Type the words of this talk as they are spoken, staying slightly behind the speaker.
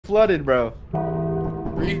flooded, bro.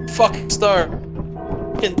 You fucking start.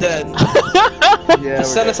 Fucking dead. Yeah.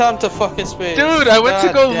 Send us out to fucking space. Dude, I went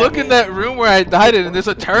to go look damn in that room where I died in, and there's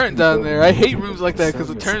a turret down there. I hate rooms like that because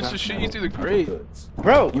the turrets just shoot you through the grate.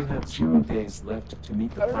 Bro, You have 0 days left to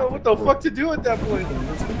meet the I don't know what the fuck to do at that point.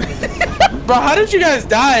 Bro, how did you guys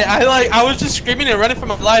die? I was just screaming and running for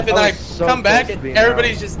my life, and I then was I so come back close to and being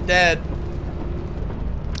everybody's out. just dead.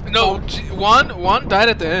 No, Juan died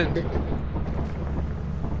at the end.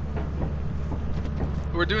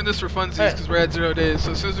 We're doing this for funsies because we're at 0 days.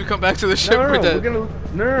 So as soon as we come back to the ship, we're dead.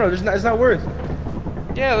 No, it's not worth.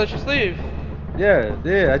 Yeah, let's just leave. Yeah,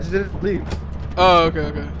 I just didn't leave. Oh,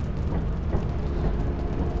 okay.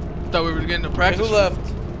 Thought we were getting to Wait, practice. who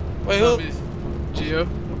left? Wait, who? Geo.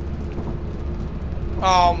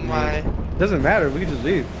 Oh my. Doesn't matter, we can just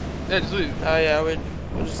leave. Yeah, just leave. Oh yeah, we'll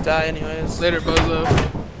just die anyways. Later, bozo.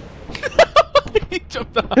 He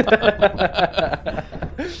jumped out.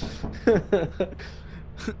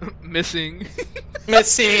 Missing.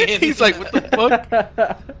 Missing. He's like, what the fuck?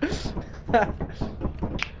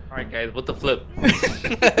 Alright guys, what the flip?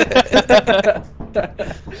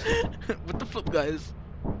 What the flip, guys?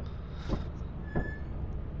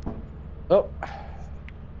 Oh.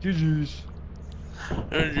 GG's.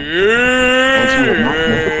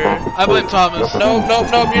 I blame Thomas.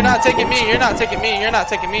 Nope, you're not taking me, you're not taking me. Nuh-uh.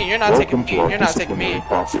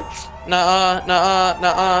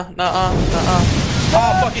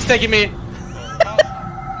 Oh, fuck, he's taking me.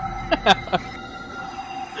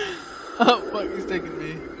 Oh, fuck, he's taking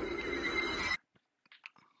me.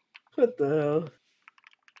 What the hell?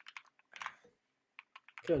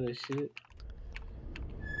 Kind of shit.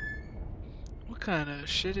 What kind of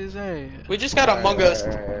shit is that? We just got Among Us.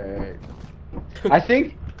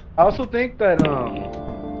 I also think that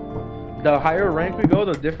the higher rank we go,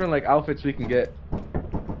 the different like outfits we can get.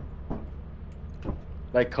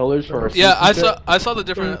 Like colors for our Yeah, suits and I saw the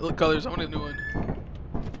different colors. I want a new one.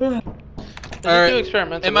 Do Alright,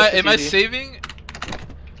 experimental. am I saving?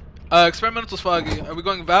 Experimental's foggy. Are we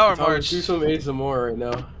going Vow or March? Do some ASMR right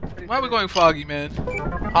now. Why are we going foggy, man?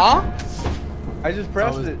 Huh? I just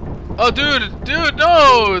pressed it. Oh, dude,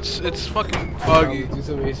 no! It's fucking foggy. Do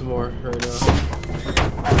some ASMR right now.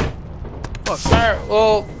 Fuck. Alright,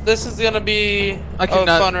 well, this is gonna be I a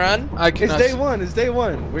cannot- fun run. I It's cannot. day one. It's day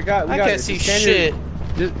one. We got. I can't it. see Just scan shit.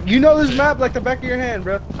 you know this map like the back of your hand,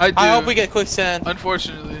 bro. I do. I hope we get quicksand.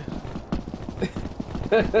 Unfortunately.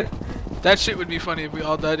 That shit would be funny if we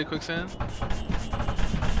all died to quicksand.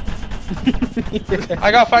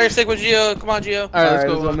 I got fire stick with Geo. Come on, Geo. Alright,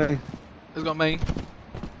 let's Alright, go. man. Let's go, man.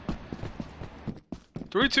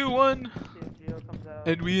 3, 2, 1.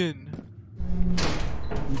 And we in.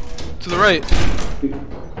 To the right.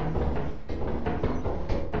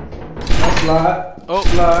 Slide. Oh.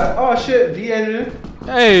 Slide. Oh shit. V engine.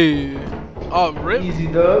 Hey. Oh, rip. Easy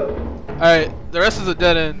dub. Alright, the rest is a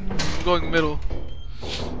dead end. I'm going middle.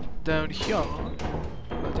 Down here.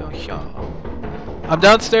 Down here. I'm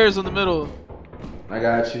downstairs in the middle. I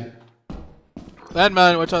got you.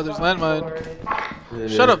 Landmine, watch out, there's landmine. Yeah.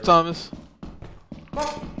 Shut up, Thomas.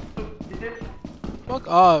 Fuck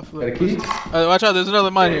off. Got a key? Watch out, there's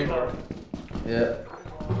another mine here. Yeah.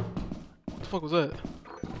 What the fuck was that?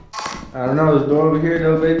 I don't know. There's a door over here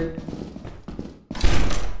though, baby.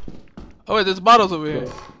 Oh wait, there's bottles over here.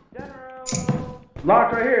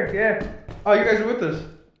 Locked right here. Yeah. Oh, you guys are with us.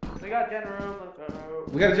 We got general room.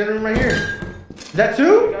 We got a general room right here. Is that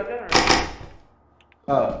two? We got general.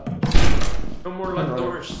 Oh. No more locked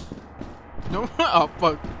doors. No, oh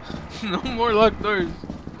fuck. No more locked doors.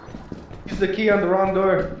 Use the key on the wrong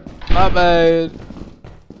door. My bad.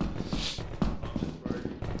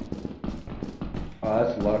 Oh,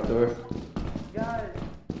 that's a locked door.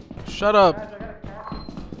 Shut up.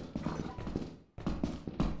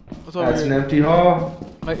 What's over That's an here? empty hall.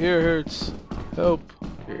 My ear hurts. Help.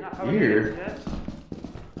 Here.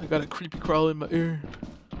 I got a creepy crawl in my ear.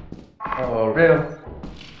 Oh, a rail.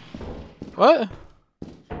 What?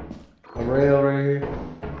 A rail right here.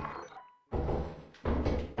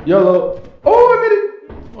 YOLO. Oh, I made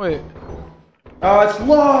it. Wait. Oh, it's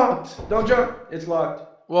locked. Don't jump. It's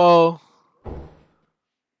locked. Well.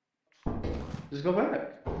 Just go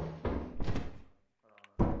back.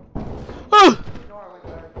 Ah!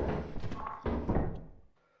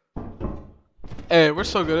 Hey, we're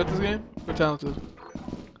so good at this game. We're talented.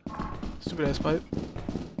 Stupid ass pipe.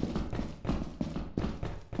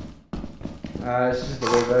 It's just the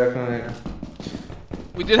way back on it.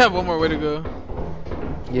 We did have one more way to go.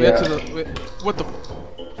 We had to the, what the?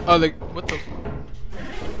 Oh, like what the?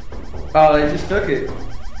 Oh, they just took it.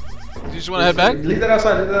 You just want to head back? Leave that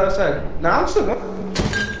outside. Leave that outside. Nah, I'm still going.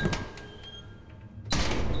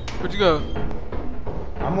 Where'd you go?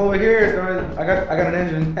 I'm over here. I got an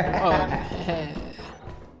engine.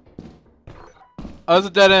 Oh, it's a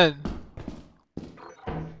dead end.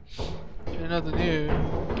 There's nothing here.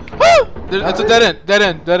 Woo! It's a dead end.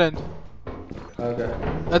 Dead end. Okay.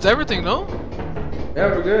 That's everything, no?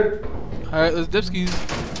 Yeah, we're good. Alright, let's dipskis.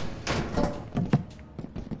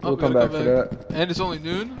 We'll come back for that. And it's only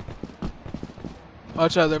noon?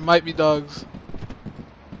 Watch out, there might be dogs.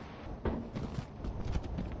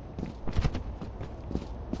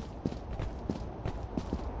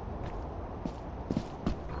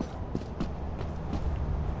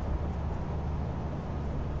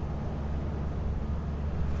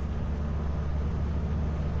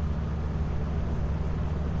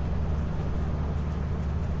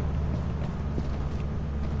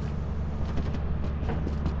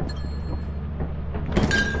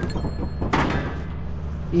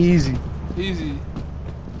 Easy. Easy.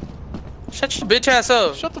 Shut your bitch ass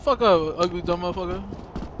up. Shut the fuck up, ugly dumb motherfucker.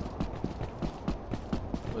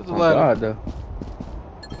 Where's the Oh ladder? God, though.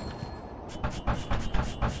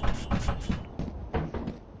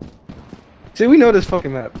 See, we know this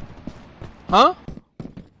fucking map. Huh?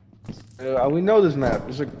 We know this map.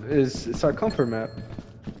 It's our comfort map.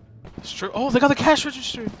 It's true. Oh, they got the cash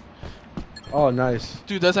register. Oh, nice.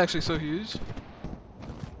 Dude, that's actually so huge.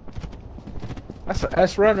 That's a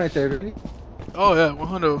S run right there, dude. Oh yeah,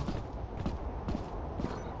 100.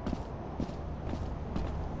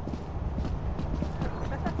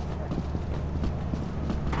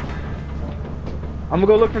 I'm gonna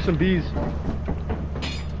go look for some bees.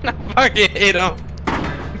 Fucking hate him.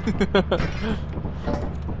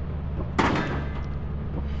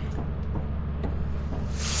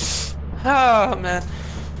 Oh man.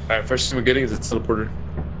 Alright, first thing we're getting is a teleporter.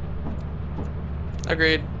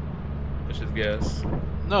 Agreed. Which is gas.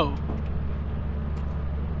 No.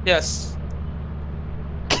 Yes.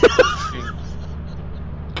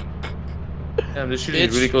 Damn, this shooting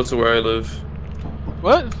is Bitch. really close to where I live.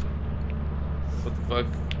 What? What the fuck?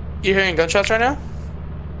 You hearing gunshots right now?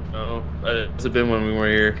 No, it's been when we were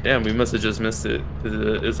here. Damn, we must have just missed it. 'Cause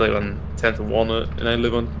it's like on 10th and Walnut, and I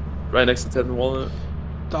live on right next to 10th and Walnut.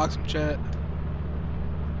 Talk some chat.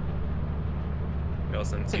 We all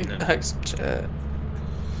sent it. Next chat.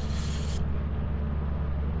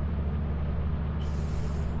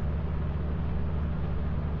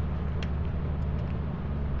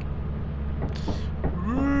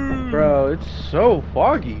 Bro, it's so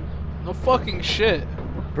foggy. No fucking shit.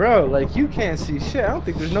 Bro, like you can't see shit. I don't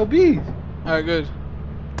think there's no bees. Alright, good.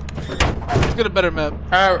 Let's get a better map.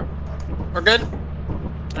 Alright, we're good?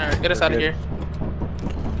 Alright, get us We're out of good. here.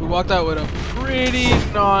 We walked out with a pretty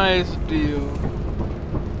nice deal.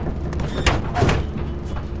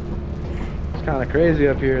 It's kind of crazy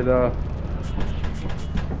up here, though.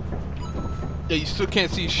 Yeah, you still can't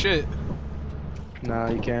see shit. Nah,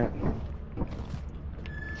 you can't.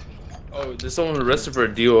 Oh, there's someone arrested for a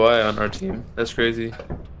DOI on our team. That's crazy.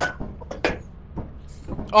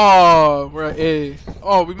 Oh, we're at A.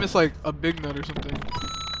 Oh, we missed like a big nut or something.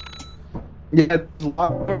 Yeah,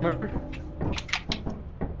 remember?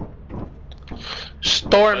 By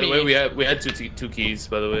Stormy. the way, we had two keys.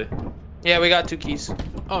 By the way. Yeah, we got 2 keys.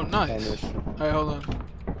 Oh, nice. Alright, hold on.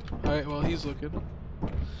 Alright, well, he's looking.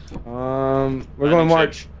 We're going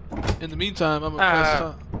march. In the meantime, I'm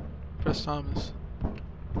gonna press Thomas.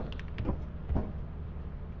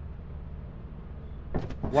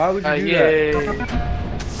 Why would you do Yay. that?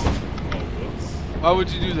 Why would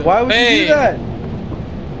you do that? Why would you Hey. do that?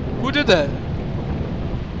 Who did that?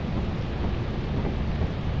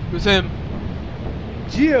 It was him.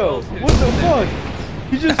 Gio, what the fuck?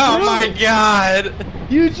 You just Oh threw. my god.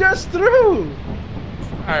 You just threw.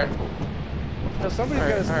 Alright. Now somebody's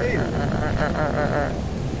gotta stay.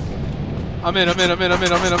 I'm in.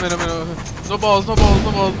 No balls.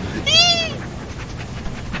 Eee!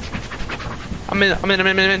 I'm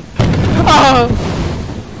in. Ah!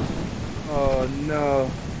 Oh no.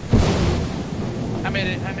 I made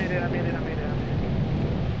it.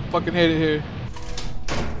 Fucking hate it here.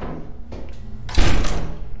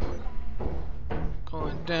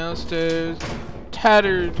 Going downstairs.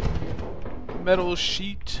 Tattered metal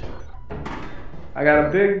sheet. I got a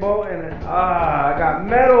big bolt and I got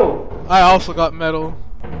metal. I also got metal.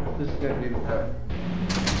 This is gonna be bad.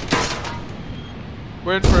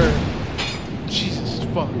 We're in for Jesus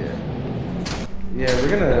fuck. Yeah. Yeah, we're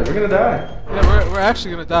gonna die. Yeah, we're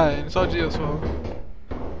actually gonna die, and it's all Gio's fault.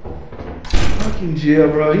 Fucking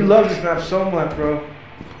Gio, bro. He loves this map so much, bro.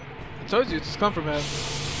 I told you, it's his comfort man.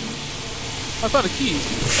 I found a key.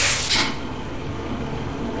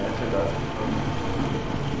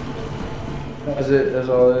 That's it. That's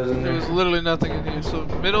all it is in There was there. literally nothing in here. So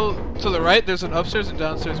middle to the right, there's an upstairs and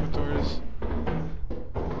downstairs with doors.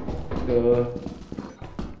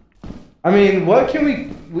 I mean, what can we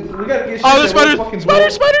gotta get shit Oh, the that won't spider! fucking Spider!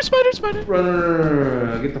 blow- Spider!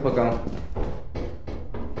 Run, get the fuck on.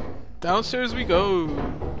 Downstairs we go.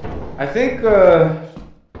 I think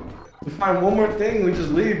we find one more thing, we just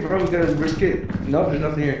leave, bro. We gotta risk it. Nope, there's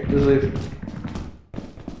nothing here. Just leave.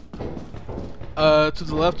 To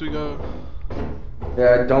the left we go.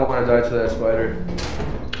 Yeah, I don't want to die to that spider.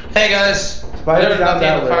 Hey guys, Spider's there's down nothing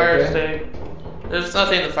in that the way, fire okay? escape. There's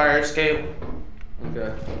nothing in the fire escape.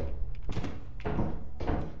 Okay.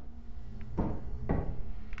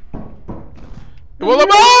 Well, I'm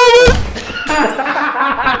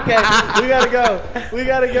Okay, we gotta go. We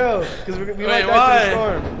gotta go. Cause we might die to the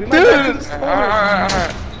storm. We might die to the storm.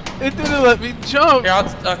 It didn't let me jump. Here,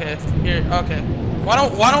 okay. Here, okay. Why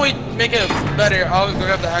don't we make it better? I'll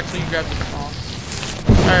grab the axe and you grab the phone.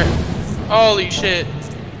 Alright. Holy shit.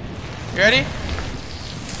 You ready?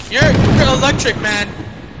 You're electric, man.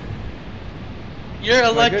 You're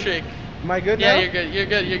electric. Am I good Yeah, now? you're good.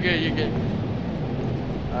 You're good.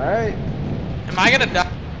 Alright. Am I gonna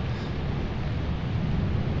die?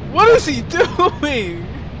 What is he doing?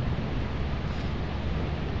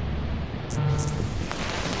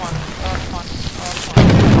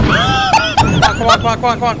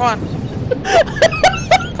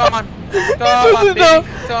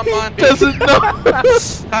 Come on, baby. Doesn't know.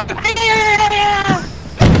 Let's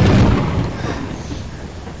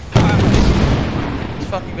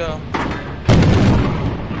fucking go.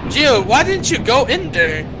 Gio, why didn't you go in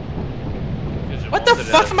there? What the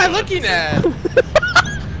fuck am I looking at?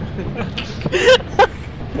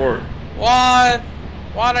 Four. Juan,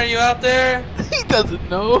 are you out there? He doesn't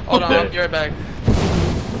know. Hold on, I'll be right back.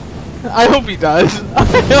 I hope he dies. I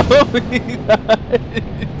hope he dies.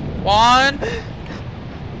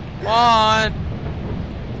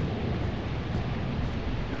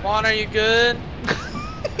 Juan, are you good?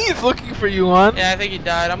 He's looking for you, Juan. Yeah, I think he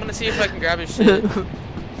died. I'm gonna see if I can grab his shit.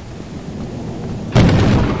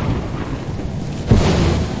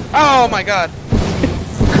 Oh my god.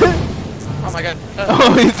 Oh my god.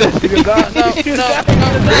 Oh, he's dead. No.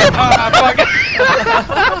 Fuck.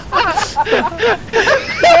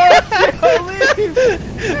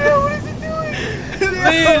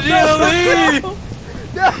 Leave, Gio, leave!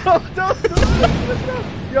 No, don't.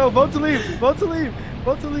 Yo, vote to leave. Vote to leave.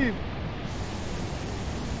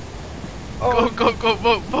 Go,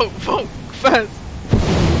 vote, fast.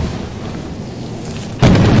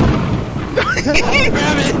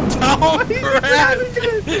 Grab it! Don't grab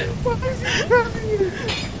it! Why is he grabbing it?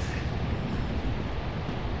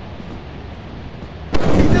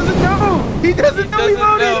 He doesn't know. He doesn't know he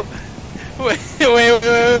voted. Wait.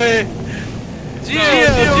 Gio,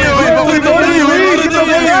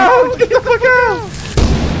 Get the fuck out.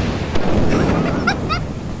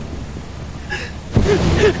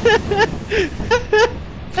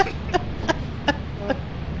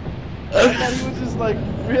 I thought he would just like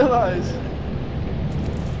realize.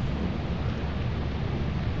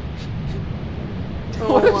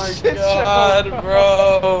 Oh my god,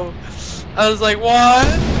 bro. I was like, what?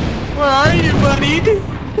 Where are you, buddy?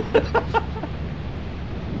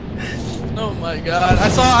 Oh my god.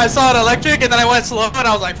 I saw it electric and then I went slow and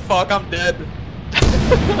I was like, fuck, I'm dead.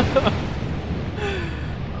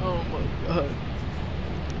 Oh my god.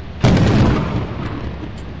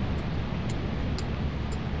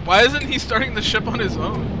 Why isn't he starting the ship on his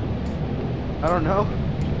own? I don't know.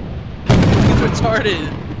 He's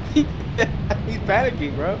retarded. He's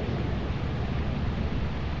panicking, bro.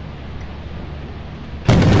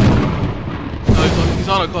 No, he's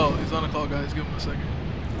on a call. He's on a call, guys. Give him a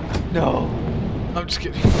second. No. I'm just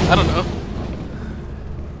kidding. I don't know.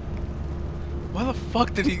 Why the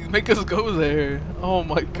fuck did he make us go there? Oh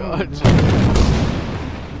my god.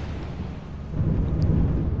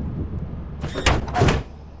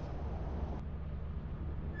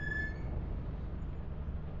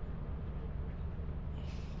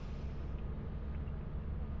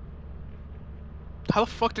 How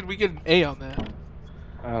the fuck did we get an A on that?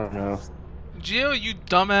 I don't know. Gio, you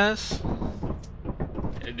dumbass.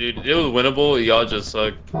 Hey, dude, it was winnable. Y'all just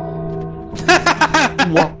suck.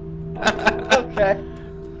 Okay.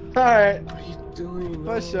 Alright. What are you doing?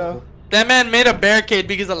 For sure. That man made a barricade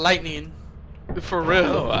because of lightning. For No,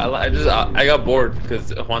 real. I got bored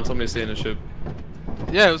because Juan told me to stay in the ship.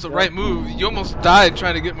 Yeah, it was the right move. You almost died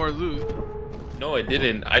trying to get more loot. No, I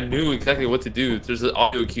didn't. I knew exactly what to do. There's an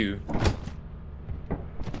audio cue.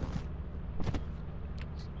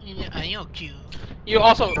 You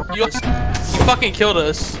fucking killed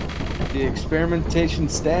us. The experimentation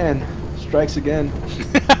stand. strikes again. Oh,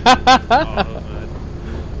 man.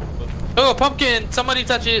 Oh, pumpkin! Somebody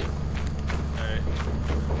touch it. Alright.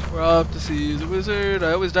 We're off to see the wizard.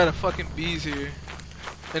 I always die to fucking bees here.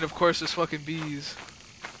 And of course there's fucking bees.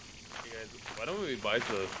 Hey guys, why don't we buy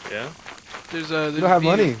stuff? Yeah? There's We don't have bees.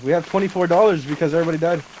 money. We have $24 because everybody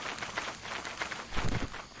died.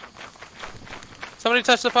 Somebody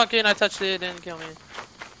touched the pumpkin. I touched it. It didn't kill me.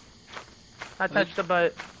 I touched the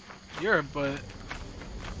butt. You're a butt.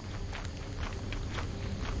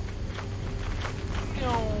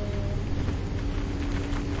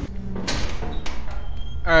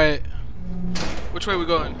 Alright. Which way we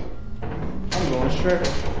going? I'm going straight.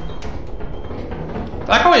 I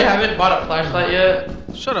like how we haven't bought a flashlight yet.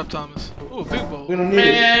 Shut up, Thomas. Ooh, big bowl. We don't need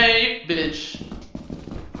it. Man, you bitch.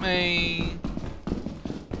 Man.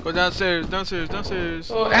 Go downstairs, downstairs,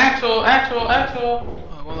 downstairs. Oh, Axel.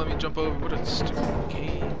 Oh, it won't let me jump over. What a stupid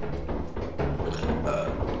game.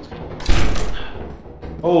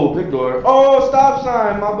 Oh, big door. Oh, stop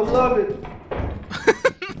sign, my beloved.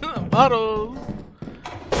 Bottle.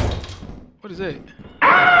 What is it?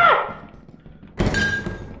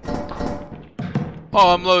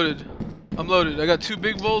 Oh, I'm loaded. I'm loaded. I got 2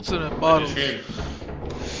 big bolts and a bottle.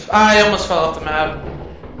 I almost fell off the map.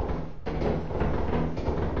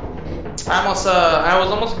 I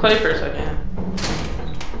was almost clay for a second.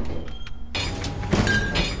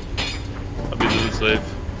 I'll be losing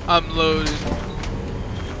safe. I'm loaded.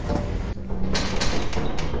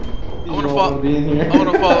 You I wanna don't follow. wanna be in here. I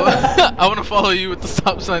wanna follow. I wanna follow you with the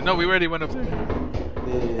stop sign. No, we already went up there.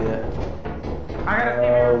 Yeah. I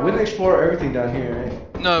gotta We didn't explore everything down here,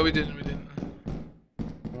 right? No, we didn't. We didn't.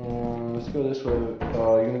 Let's go this way. You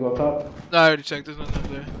gonna go up top? No, I already checked. There's nothing up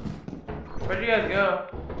there. Where'd you guys go?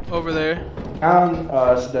 Over there. Down,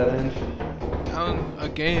 it's a dead end. Down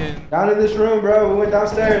again. Down in this room, bro. We went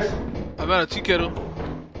downstairs. I got a tea kettle.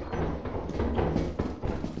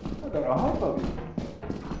 I got a hot puppy.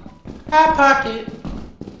 Hot pocket.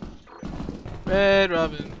 Red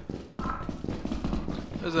Robin.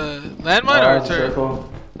 There's a landmine or a It's turret?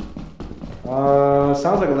 circle.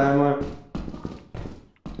 Sounds like a landmine.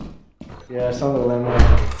 Yeah, it sounds like a landmine.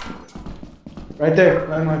 Right there,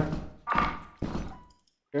 landmine.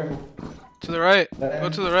 Careful. To the right. That Go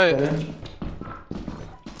end, to the right. that end.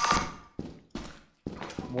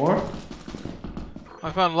 More?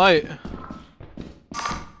 I found light.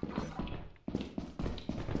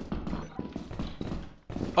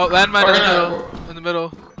 Oh, landmine in the middle. In the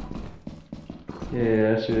middle.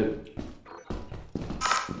 Yeah, that's it.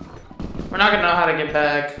 We're not gonna know how to get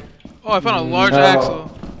back. Oh, I found a large No.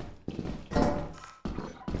 axle.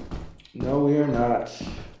 No, we are not.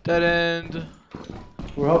 Dead end.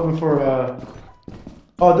 We're hoping for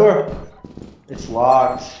oh, door. It's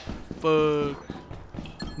locked. Fuck.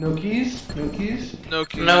 No keys? No keys? No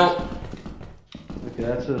key. No. Okay,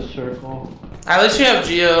 that's a circle. At least you have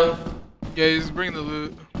Geo. Yeah, he's bringing the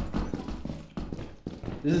loot.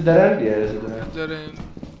 This is dead end? Yeah, this is dead end. Dead end.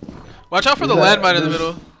 Watch out for the Is that- landmine in the there's-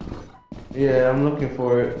 middle. Yeah, I'm looking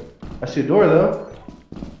for it. I see a door though.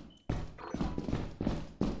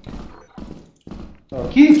 Oh,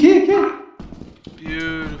 key!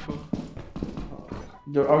 Beautiful.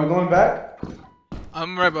 Are we going back?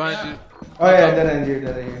 I'm right behind you. Oh yeah, dead end here.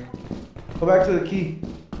 Go back to the key.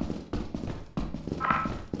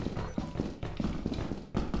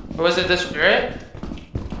 Or was it this way, right?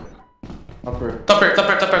 Upper.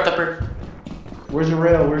 Thumper. Where's the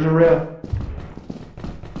rail?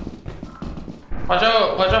 Watch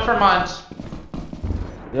out for mines.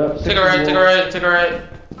 Yep. Take a right.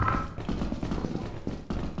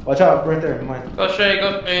 Watch out, right there, mine. Go straight.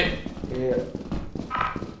 Yeah.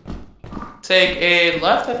 Take a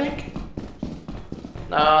left, I think.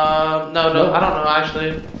 No, Nope. I don't know actually.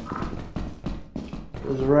 It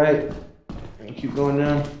was right. And keep going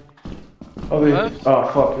down. Over here. Left? Oh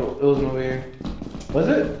fuck, it wasn't over here. Was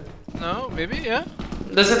it? No, maybe, yeah.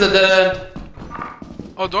 This is the dead end.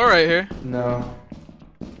 Oh, door right here. No.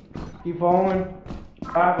 Keep following.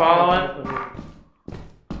 Following.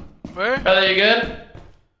 Where? Brother, you good?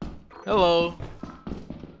 Hello.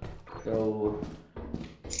 Go.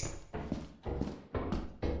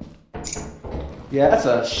 Yeah, that's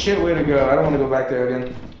a shit way to go. I don't want to go back there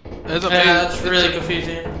again. It's a Yeah, maze. that's really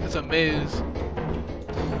confusing. It's a maze.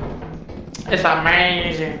 It's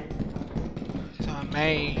amazing. It's a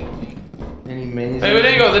maze. Any maze? Wait, we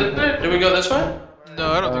didn't go this way? Did we go this way?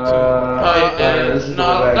 No, I don't think so. Oh, yeah, this is the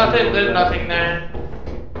no, way back. nothing. There's nothing there.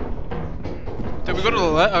 Did we go to the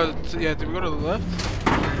left? Yeah, did we go to the left?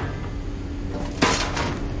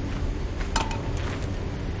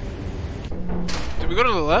 Did we go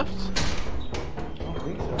to the left? I don't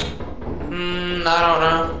think so. I don't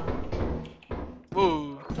know.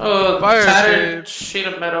 Oh, Fire tattered escape. sheet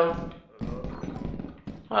of metal.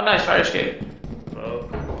 Oh, nice fire escape.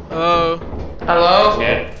 Oh. Hello?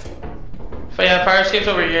 Yeah. But yeah, fire escape's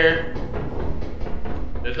over here.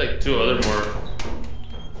 There's like 2 other more.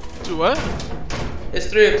 Do what? It's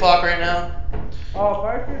 3 o'clock right now. Oh,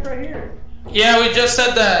 fire escape right here. Yeah, we just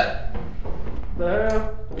said that. The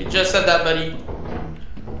hell? We just said that, buddy.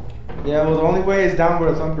 Yeah, well, the only way is down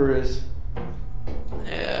where the thumper is.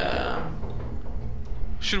 Yeah.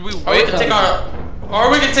 Should we Or we wait? can take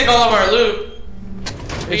or we can take all of our loot.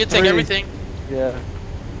 We can take free. everything. Yeah.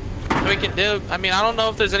 We can do. I mean, I don't know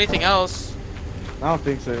if there's anything else. I don't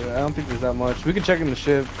think so. I don't think there's that much. We can check in the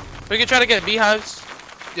ship. We can try to get beehives.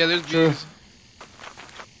 Yeah, there's True. bees.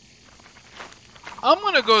 I'm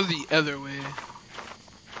gonna go the other way.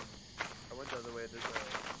 I went the other way.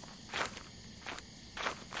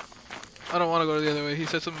 I don't want to go the other way. He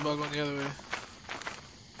said something about going the other way.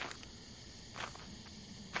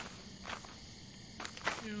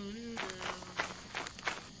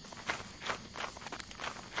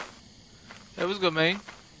 That was good, man.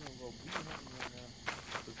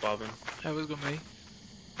 Just bobbing. That was good, man.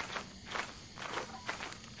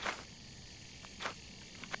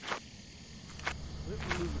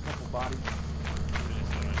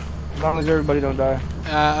 As long as everybody don't die.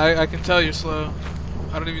 I can tell you're slow.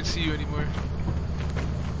 I don't even see you anymore.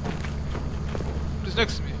 Who's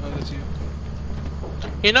next to me? Oh, that's you.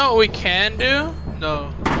 You know what we can do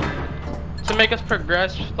No. to make us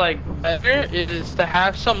progress like better is to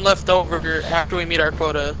have some left over after we meet our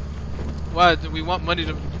quota. Why? Do we want money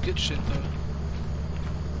to get shit though?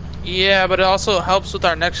 Yeah, but it also helps with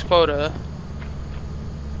our next quota.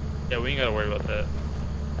 Yeah, we ain't gotta worry about that.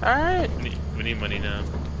 All right. We need money now.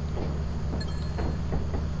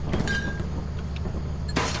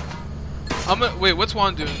 Wait, what's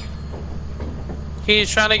Juan doing?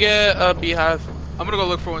 He's trying to get a beehive. I'm gonna go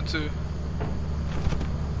look for one too.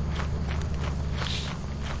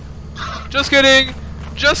 Just kidding!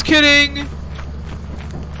 Just kidding!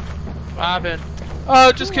 What happened?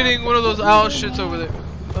 Oh, just kidding. One of those owl shits over there.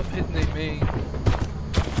 I'm hitting a main.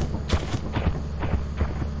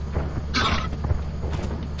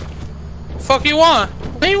 Fuck you want?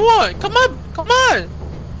 What do you want? Come on, come on!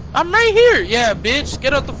 I'm right here. Yeah, bitch,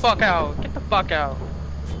 get up the fuck out. Get the fuck out.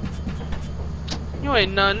 You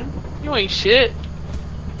ain't none. You ain't shit.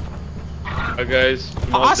 Alright, guys. I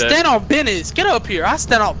Jamal's dead. stand on business. Get up here. I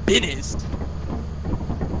stand on business.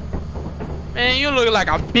 Man, you look like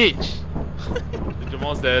a bitch.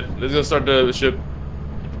 Jamal's dead. Let's go start the ship.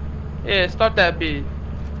 Yeah, start that bitch.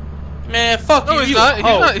 Man, fuck No, you. he's you not. a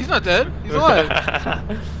hoe. He's not dead. He's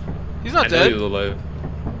alive. He's not I know he dead. was alive.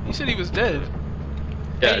 He said he was dead.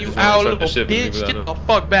 Yeah, Hey, you just wanna owl start the little ship and leave bitch. without Get him. the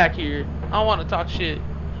fuck back here. I don't want to talk shit.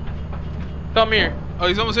 Come here. Oh,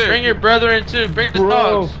 he's almost here. Bring your brother in too. Bring the Bro.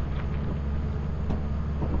 dogs.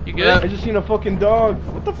 You good? I just seen a fucking dog.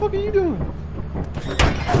 What the fuck are you doing?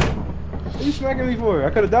 What are you smacking me for? I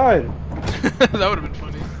could have died. That would have been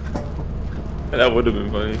funny. That would have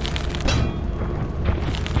been funny.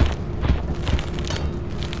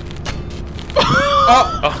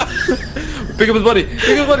 Oh. Pick up his buddy.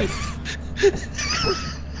 Pick up his buddy.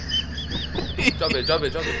 Drop it. Drop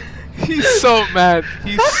it. Drop it. He's so mad.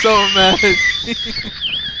 He's so mad.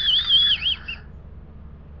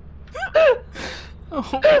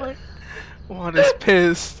 Oh my. Juan is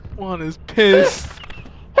pissed. Juan is pissed.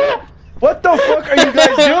 What the fuck are you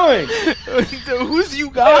guys doing? Who's you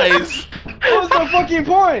guys? What was the fucking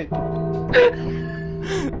point?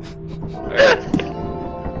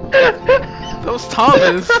 That was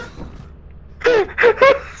Thomas.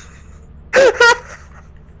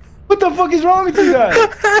 What the fuck is wrong with you guys?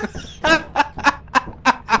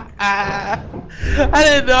 I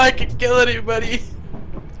didn't know I could kill anybody.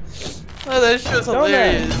 Oh, that shit was Don't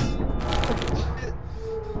hilarious.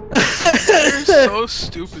 You're so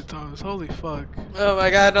stupid, Thomas. Holy fuck. Oh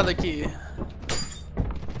my god, another key.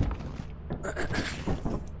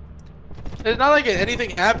 It's not like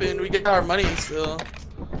anything happened. We get our money still.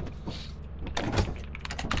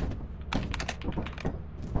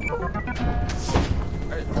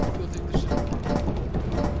 Alright, go take this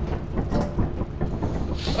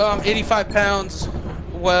shit. 85 pounds.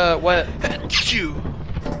 What? You.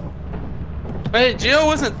 Wait, Gio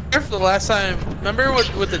wasn't there for the last time. Remember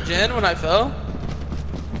with the gen when I fell?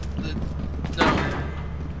 No.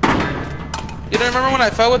 You don't remember when I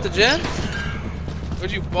fell with the gen?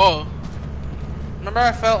 Where'd you fall? Remember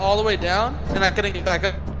I fell all the way down and I couldn't get back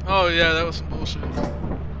up? Oh yeah, that was some bullshit.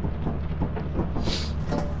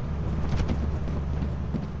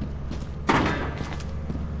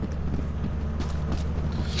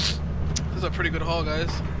 This is a pretty good haul, guys.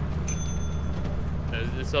 That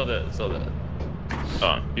is Sell that. Sell that.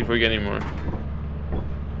 Oh, before we get any more.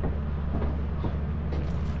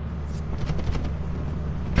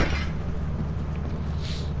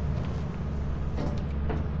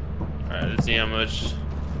 Alright, let's see how much.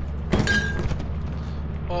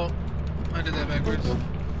 Oh, I did that backwards.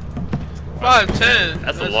 510.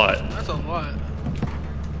 That's a lot. That's a lot.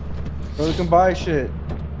 Bro, we can buy shit.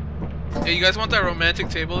 Hey, you guys want that romantic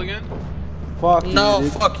table again? Fuck you, No,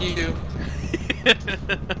 dude. fuck you.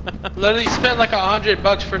 Literally spent like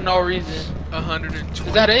 $100 for no reason. 120.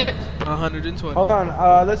 Is that it? 120. Hold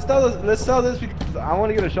on, let's sell this because I want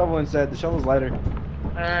to get a shovel instead. The shovel's lighter.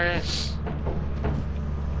 Alright.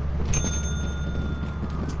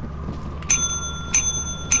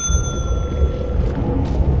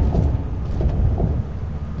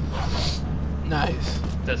 Nice.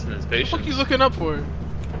 Testing his What the fuck patience. you looking up for?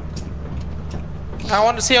 I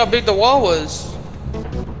wanted to see how big the wall was.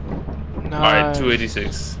 Nice. Alright,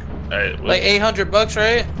 286. Alright, Like $800,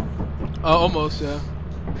 right? Almost, yeah.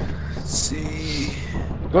 Let's see.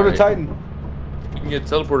 Go to Alright. Titan. You can get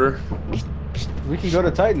teleporter. We can go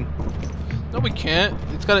to Titan. No, we can't.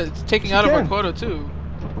 It's taking You out of our can. quota too.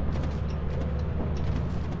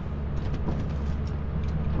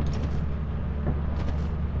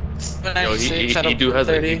 Yo, he do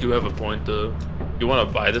have a point though. You want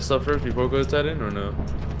to buy this stuff first before we go to Titan or no?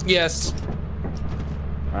 Yes.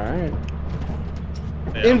 Alright.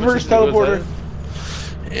 Yeah, Inverse how much is it to go to teleporter.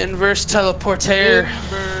 Titan? Inverse teleporter.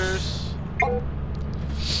 Inverse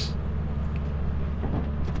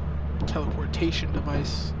teleportation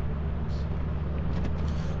device.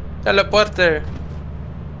 Teleporter.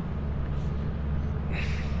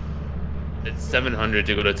 It's 700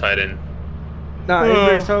 to go to Titan. Nah,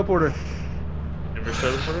 inverse teleporter. Inverse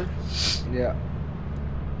teleporter? Yeah.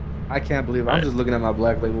 I can't believe it. I'm Alright. just looking at my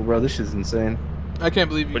black label, bro. This shit's insane. I can't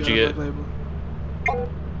believe you What'd got you a get? black label.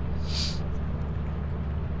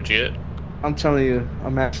 What'd you get? I'm telling you,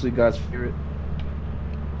 I'm actually God's favorite.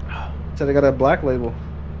 Said I got a black label.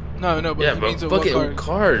 No, but Yeah, it but means a fuck what it,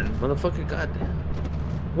 card? motherfucker, goddamn.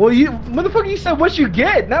 Well, you motherfucker, you said what you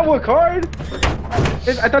get, not what card.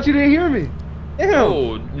 I thought you didn't hear me. Damn.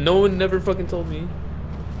 No, no one never fucking told me.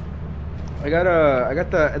 I got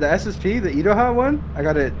the SSP, the Idoha one. I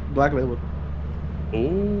got it black labeled.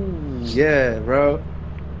 Oh. Yeah, bro.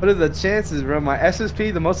 What are the chances, bro? My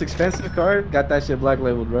SSP, the most expensive card, got that shit black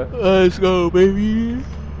labeled, bro. Let's go, baby.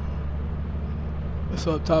 That's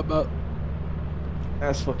what I'm talking about.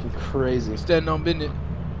 That's fucking crazy. Standing on business.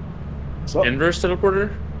 So, Inverse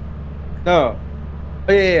teleporter? no.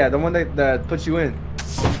 Oh yeah, the one that puts you in.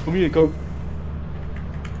 Come here, Coke.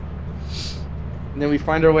 And then we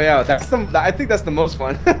find our way out. I think that's the most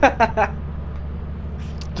fun.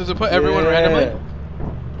 Does it put everyone Yeah. randomly?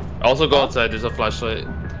 Also go outside, there's a flashlight.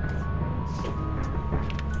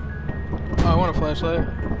 Oh, I want a flashlight.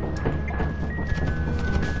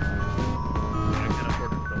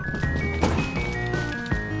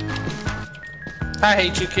 I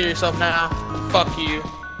hate you, kill yourself now. Fuck you.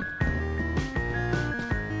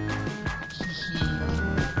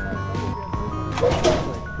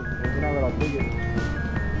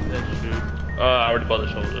 That's true. I already bought the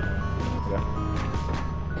shoulder.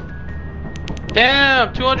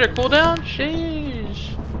 Damn, 200 cooldown?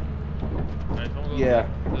 Sheesh. Yeah.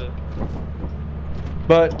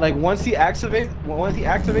 But like once he activates it, we'll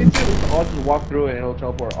all just walk through it and it'll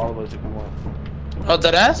teleport all of us if we want. Oh,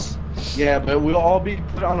 that ass? Yeah, but we'll all be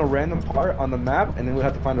put on a random part on the map and then we'll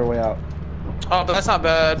have to find our way out. Oh, but that's not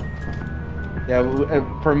bad.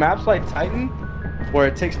 Yeah, for maps like Titan, where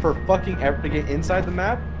it takes for fucking ever to get inside the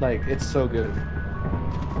map, like it's so good.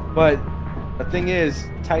 But the thing is,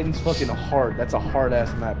 Titan's fucking hard. That's a hard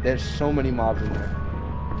ass map. There's so many mobs in there.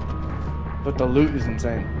 But the loot is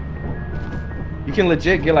insane. You can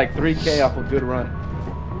legit get like 3K off a good run.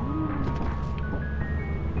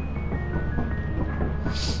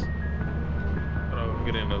 I'm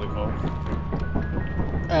getting another call.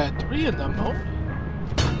 At 3 in the morning.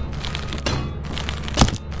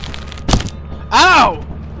 Ow!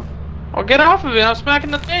 Oh, get off of it. I'm smacking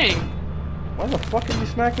the thing. Why the fuck are you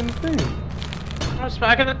smacking the thing? I'm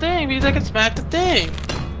smacking the thing because I can smack the thing.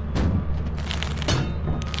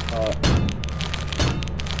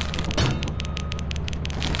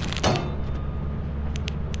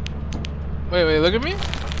 Wait, look at me.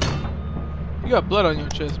 You got blood on your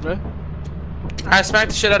chest, bruh. I smacked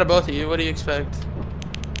the shit out of both of you. What do you expect?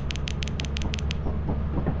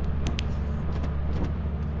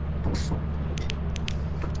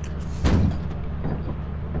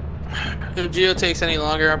 If Geo takes any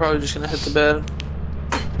longer, I'm probably just gonna hit the bed.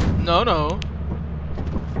 No.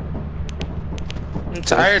 I'm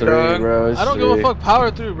tired, It's 3, dog. bro. It's I don't give a 3. fuck.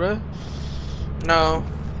 Power through, bro. No.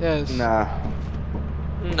 Yes. Nah.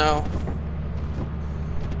 No.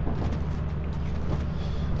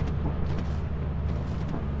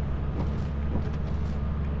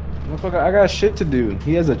 Motherfucker, I got shit to do.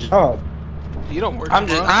 He has a job. You don't work. I'm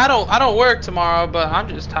just. tomorrow? I don't work tomorrow, but I'm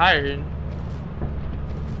just tired.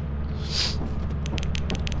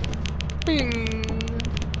 Bing.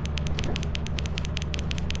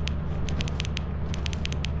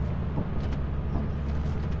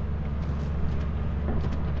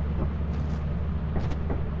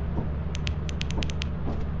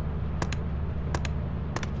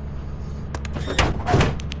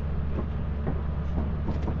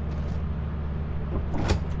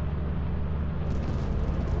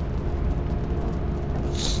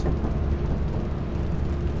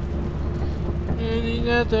 Ending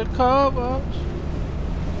at the car wash.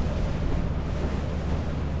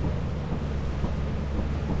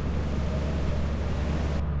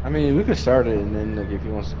 I mean, we could start it, and then like, if he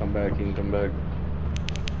wants to come back, he can come back.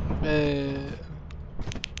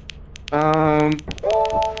 Um,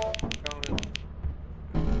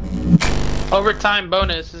 Overtime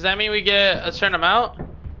bonus. Does that mean we get a certain amount?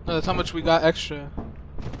 No, that's how much we got extra.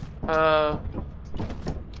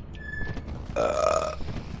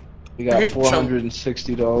 we got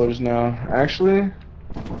 $460 now. Actually,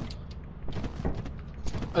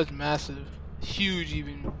 That's massive. Huge,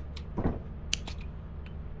 even.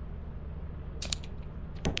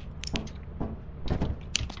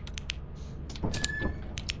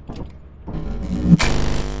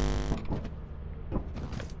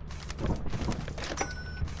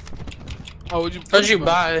 Oh, What'd you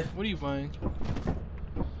buy? What are you buying?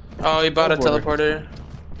 Oh, you bought a Teleporter. teleporter.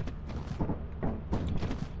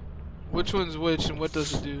 Which one's which, and what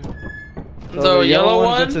does it do? so The yellow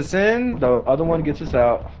one? gets us in. The other one gets us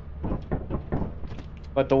out.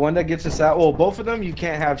 But the one that gets us out, well, both of them you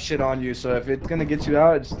can't have shit on you. So if it's gonna get you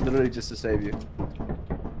out, it's literally just to save you.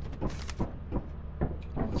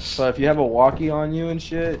 So if you have a walkie on you and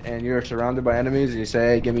shit, and you're surrounded by enemies, and you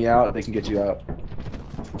say, "Hey, get me out," they can get you out.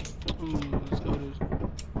 Ooh, let's go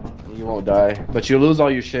to... You won't die, but you lose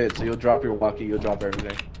all your shit. So you'll drop your walkie, you'll drop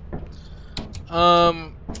everything.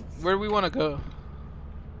 Where do we want to go?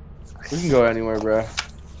 We can go anywhere, bro. Alright,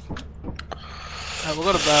 we'll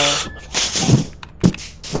go to Battle.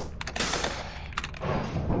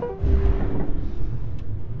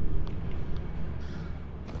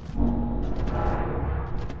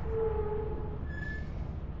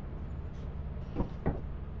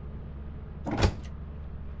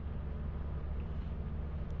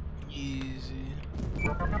 Easy.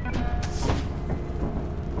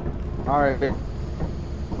 All right,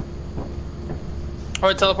 Are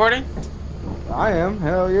we teleporting? I am.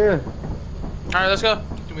 Hell yeah. Alright, let's go.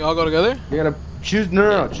 Can we all go together? You gotta choose.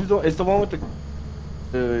 No. Choose the. It's the one with the.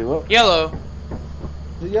 What? Yellow.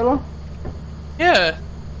 Is it yellow? Yeah.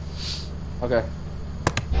 Okay.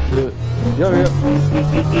 Do it. Yo. You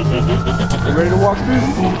ready to walk through?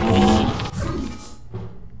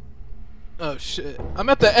 Oh shit. I'm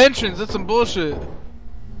at the entrance, that's some bullshit.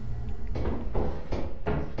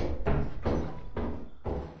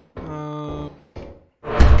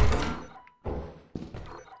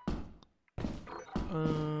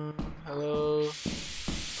 Hello.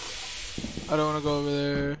 I don't wanna go over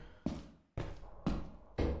there.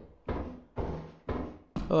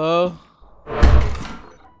 Hello?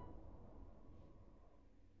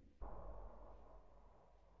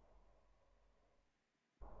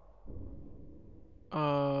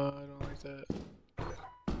 I don't like that.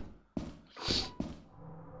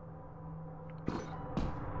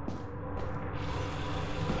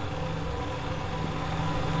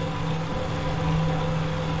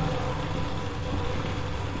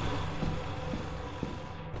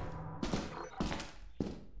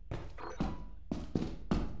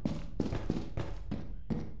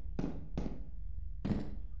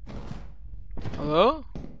 Hello?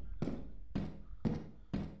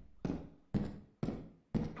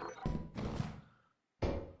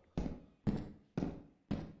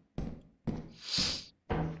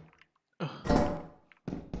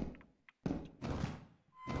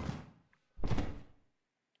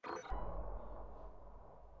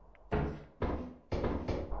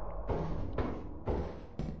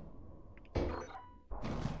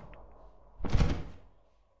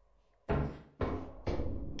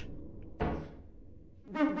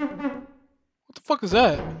 What the fuck is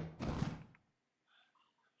that?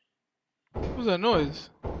 What was that noise?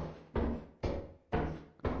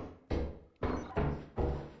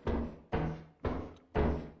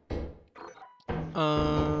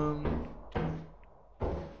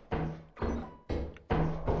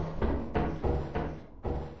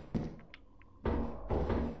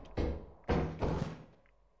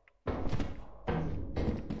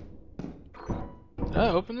 Did I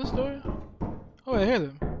open this door? Oh, I hear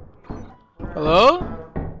them. Hello?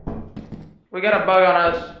 We got a bug on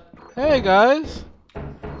us. Hey guys.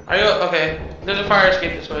 Are you okay? There's a fire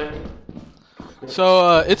escape this way.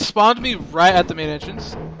 So it spawned me right at the main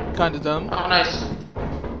entrance. Kinda dumb. Oh, nice.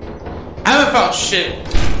 I haven't found shit.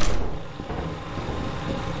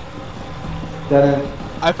 Dead end.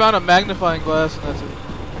 I found a magnifying glass and that's it.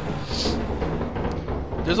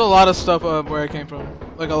 There's a lot of stuff where I came from.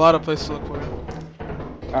 Like a lot of places to look for.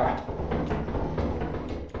 Ah.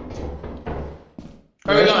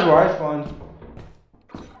 Where are we This is going? where I spawned.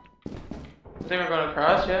 I think we're going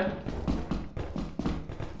across, yeah?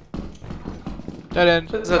 Dead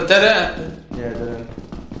end. It's a dead end. Yeah, dead end.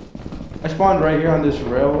 I spawned right here on this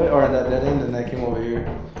railway, or that dead end, and I came over here.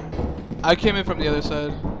 I came in from the other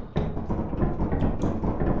side.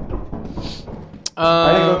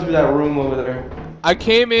 I didn't go through that room over there. I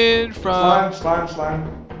came in from Slime.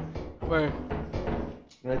 where?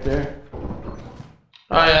 Right there.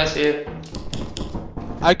 Oh, yeah, I see it.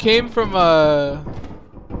 I came from the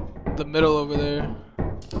middle over there.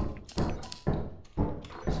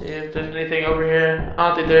 See if there's anything over here. I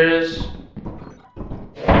don't think there is.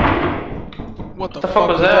 What the What the fuck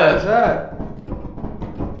was that? What's that?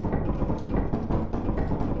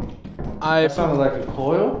 I That sounded like a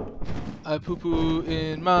coil. I poo poo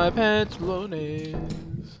in my pantalones.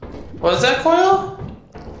 Was that coil?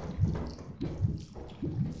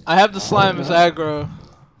 I have the slime as aggro.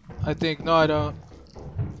 I think. No, I don't.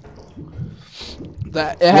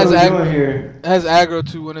 That it has What are we aggro. doing here? It has aggro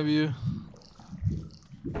to one of you.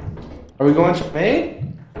 Are we going to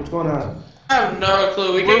main? What's going on? I have no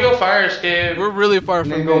clue. We can go fire escape. We're really far And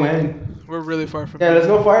from then go main. main. We're really far from Yeah, main. let's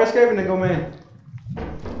go fire escape and then go main.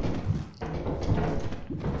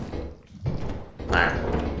 Alright.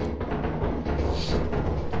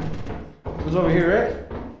 It was over here,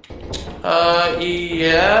 right?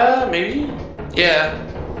 Yeah, maybe? Yeah.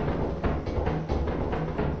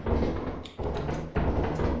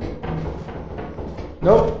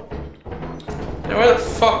 Nope. Then where the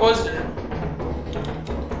fuck was it?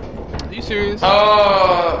 Are you serious?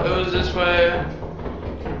 Oh, it was this way.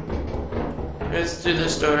 It's through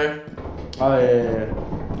this door. Oh yeah.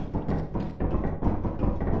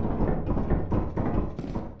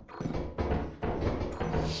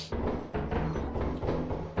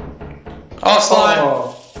 Oh,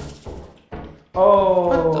 slime. Oh,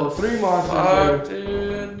 What the 3 monsters fuck,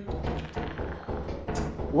 there. dude?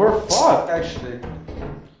 We're fucked, actually.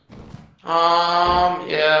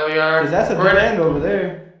 Yeah, we are. Cause that's a We're dead in- end over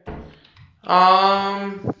there.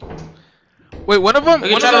 Wait, one of them. We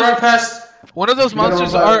can try to run past. One of those You gotta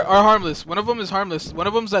monsters run by- are harmless. One of them is harmless. One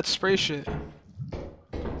of them's that spray shit.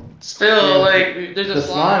 Still, like, there's a The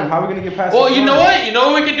slime. How are we gonna get past? Well, the you know slime? what? You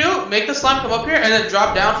know what we can do? Make the slime come up here and then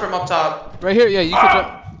drop down from up top. Right here, yeah, you could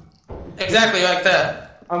drop. Exactly like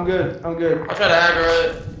that. I'm good. I'm good. I'll try to aggro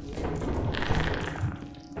it.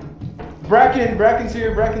 Bracken's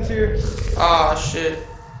here. Oh shit.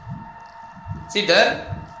 Is he dead?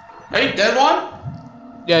 Are you dead, Juan?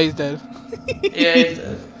 Yeah, he's dead. Yeah, he's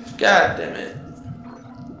dead. God damn it.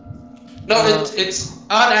 No, it's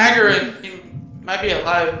on aggro. He might be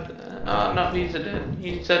alive. No, he's dead.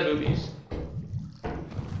 He said movies.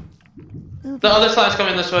 The other slime's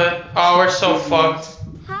coming this way. Oh, we're so fucked.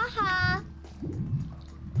 Haha.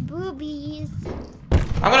 Boobies.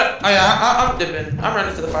 I'm gonna. Oh yeah, I'm dipping. I'm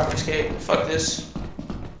running to the fire escape. Fuck this.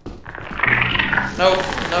 Nope.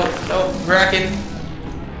 Bracken.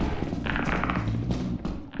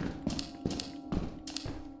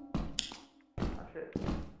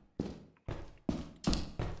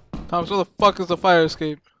 Thomas, where the fuck is the fire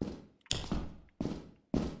escape?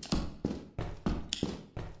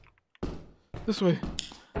 This way.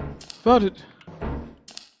 Found it.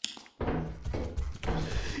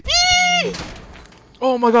 Eee!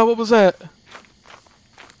 Oh my god, what was that?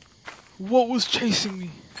 What was chasing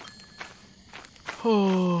me?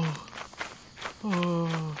 Oh.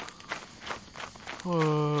 Oh.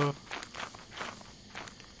 Oh.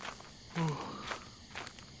 Oh.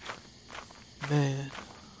 Man.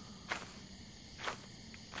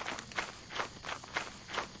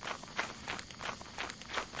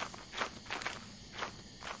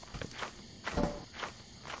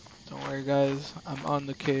 Don't worry guys, I'm on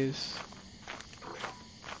the case.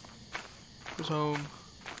 Who's home?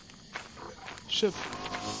 Ship.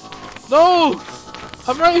 No!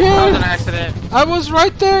 I'm right That was an here! accident. I was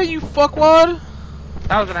right there, you fuckwad!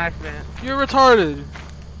 That was an accident. You're retarded.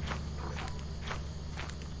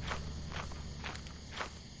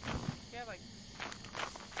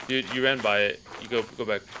 Dude, you ran by it. You go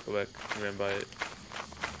back. You ran by it.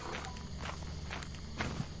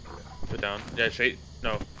 Go down. Yeah, straight.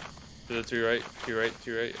 No. To your right. To your right.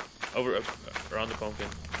 To your right. Over. Around the pumpkin.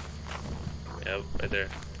 Yeah, right there.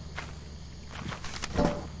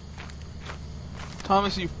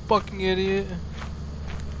 Thomas, you fucking idiot.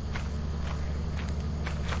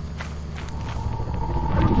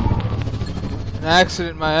 An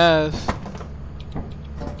accident, my ass.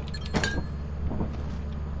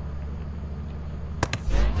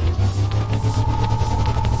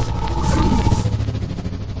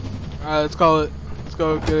 Alright, let's call it. Let's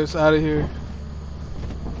go get us out of here.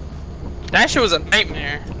 That shit was a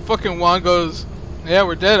nightmare. Fucking Juan goes, yeah,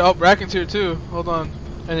 we're dead. Oh, Bracken's here too. Hold on.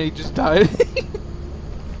 And he just died.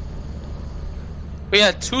 We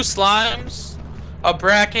had 2 slimes, a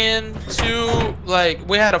bracken, 2 like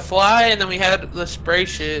we had a fly, and then we had the spray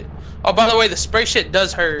shit. Oh, by the way, the spray shit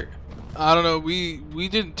does hurt. I don't know. We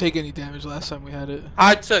didn't take any damage last time we had it.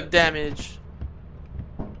 I took damage.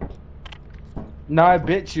 No, I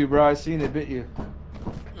bit you, bro. I seen it bit you.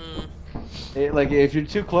 Like if you're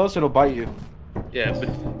too close, it'll bite you. Yeah, but.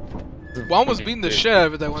 Juan was beating the shit out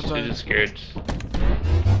of it that one She's time. just scared.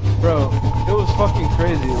 Bro, it was fucking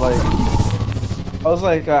crazy. Like, I was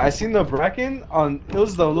like, I seen the bracken on. It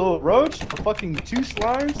was the little roach, the fucking 2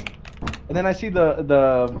 slimes, and then I see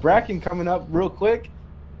the bracken coming up real quick,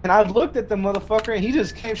 and I looked at the motherfucker, and he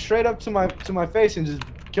just came straight up to my face and just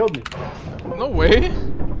killed me. No way.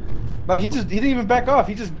 But he didn't even back off.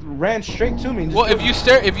 He just ran straight to me. And just Well, killed if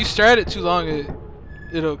you stare at it too long,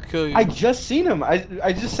 it'll kill you. I just seen him. I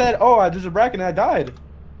just said, oh, there's a bracken, and I died.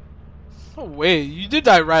 No way. You did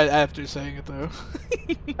die right after saying it though.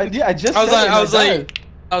 I just. I was said like, it and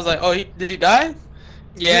I was like, oh, did he die?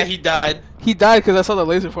 Yeah, he died. He died because I saw the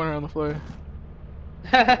laser pointer on the floor.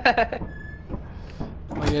 Oh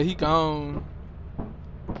yeah, he gone.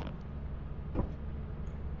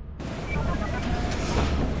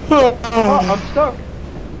 Oh, I'm stuck.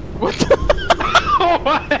 What the?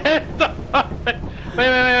 What the fuck?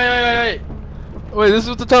 Wait. Wait, this is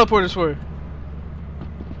what the teleporter's for.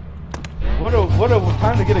 What a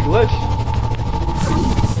time to get a glitch.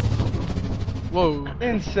 Whoa.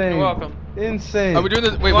 Insane. You're welcome. Insane. Are we doing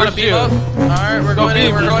this? Wait, You wanna where's beat Gio? up? Alright, we're going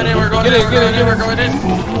in, we're going in, we're going Get in, in, we're get going in, in, we're going in.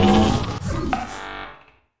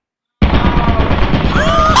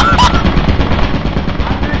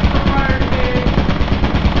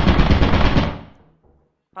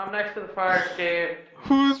 I'm next to the fire escape.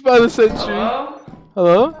 Who's by the sentry? Hello?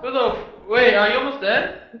 Hello? Who the? Wait, are you almost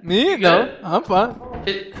dead? Me? You No, good? I'm fine.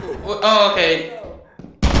 Oh, okay.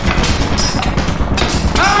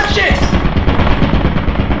 Ah, shit!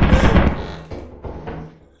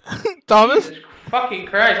 Thomas? Jesus fucking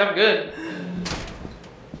Christ, I'm good.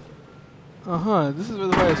 This is where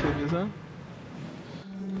the fire escape is, huh?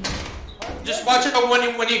 Just watch it when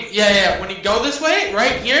you when you go this way,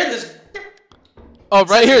 right here, this. Oh,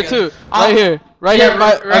 right here too. Right here. Right yeah, here.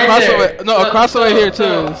 right Across the there. way. No, across the way here too.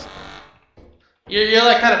 is. You're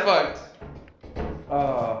like kind of fucked.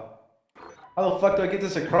 How the fuck do I get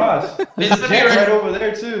this across? It's There's a gonna be jet right- right over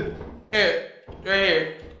there too. Here, right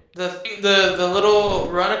here. The little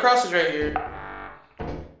run across is right here.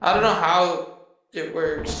 I don't know how it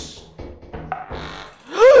works.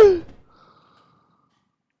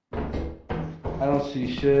 I don't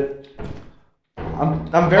see shit.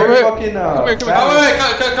 I'm very wait. fucking Come here. Oh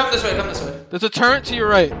balanced. wait, come this way, come this way. There's a turret to your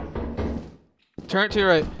right. Turret to your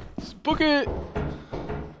right. Book it.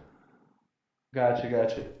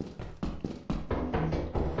 Gotcha.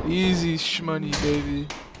 Easy shmoney, baby.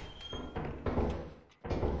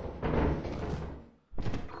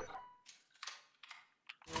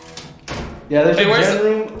 Yeah, there's Hey, a where's gen the-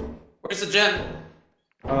 room. Where's the gen?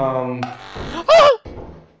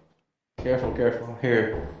 Careful.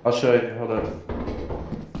 Here, I'll show you. Hold up.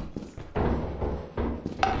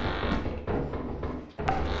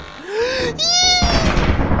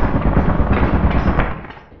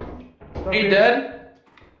 He dead?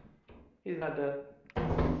 He's not dead.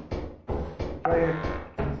 Right here.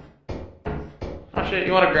 Oh shit,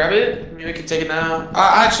 you wanna grab it? Maybe we can take it now.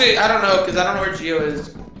 Actually, I don't know, because I don't know where Gio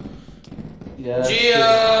is. Yeah. that's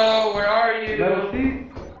Gio, where are it. Metal you?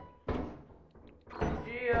 sheet?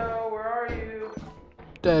 Gio, where are you?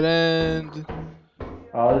 Dead end.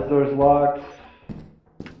 Oh, this door's locked.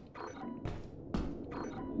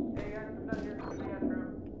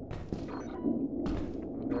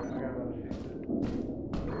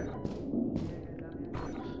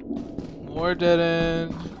 More dead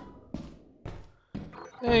end.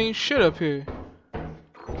 There ain't shit up here.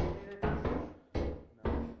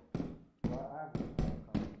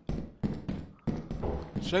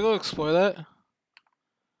 Should I go explore that?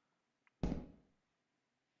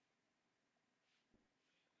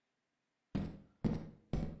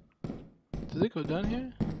 Does it go down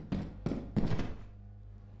here?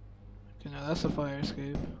 Okay, now that's a fire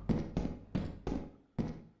escape.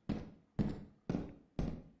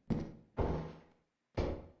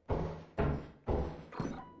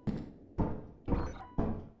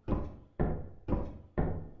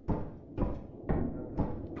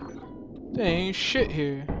 There ain't shit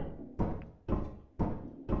here.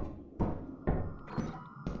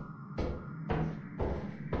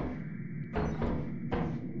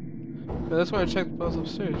 But that's why I checked the bus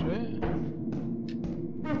upstairs, right?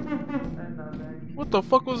 What the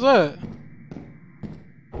fuck was that?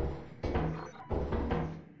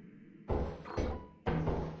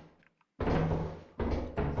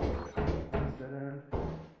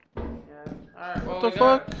 Alright, well, the we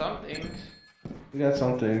got fuck? some things. We got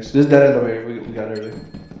some things. This dead end over here. We got everything.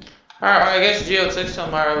 Alright, I guess Geo took some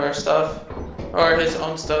of our stuff. Or his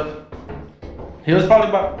own stuff. He was probably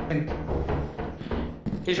about.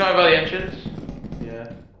 He's going by the entrance.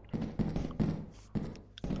 Yeah.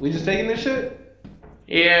 We just taking this shit?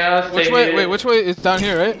 Yeah, let's Which take way? it. Wait, which way? It's down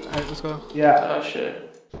here, right? Alright, let's go. Yeah. Oh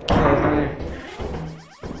shit. Yeah, it's down here.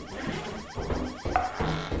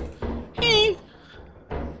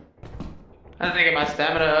 I have to get my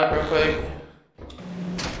stamina up real quick.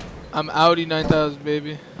 I'm Audi 9000,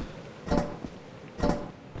 baby.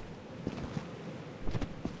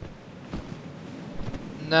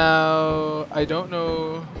 Now, I don't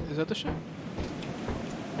know. Is that the ship?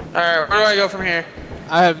 Alright, where do I go from here?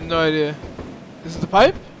 I have no idea. This is the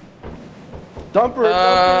pipe? Dumper,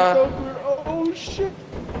 Uh, dumper. Oh shit.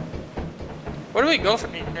 Where do we go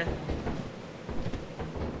from here?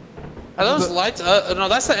 Are those lights? No,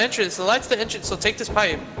 that's the entrance. The light's the entrance, so take this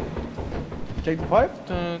pipe. Take the pipe?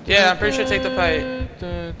 Yeah, I'm pretty sure take the pipe.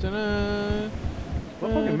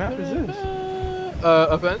 What fucking map is this?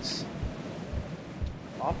 Offense?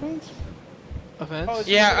 Offense? Offense? Oh, it's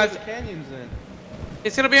Yeah, where the canyons in.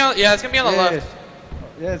 It's gonna be on. Yeah, it's gonna be on the Yeah, left.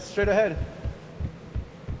 Yeah, it's straight ahead.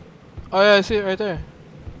 Oh yeah, I see it right there.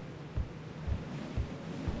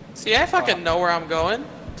 See, I fucking know where I'm going.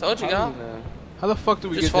 Told you, How go. do you know? How the fuck do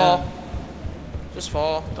we Just get fall. down? Just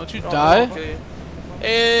fall. Don't you Don't die? kill you.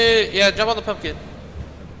 Hey, yeah, jump on the pumpkin.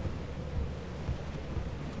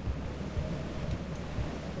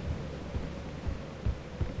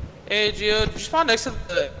 Hey, Gio, did you spawn next to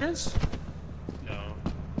the entrance? No.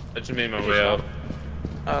 I just made my way out.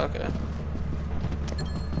 Oh, okay.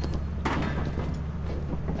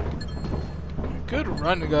 Good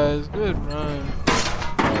run, guys. Good run.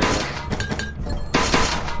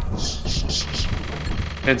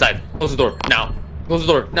 Inside. Close the door. Now. Close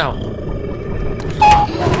the door. Now.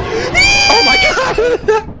 Oh my god!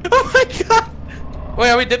 Oh my god! Wait,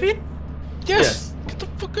 are we dipping? Yes! Get the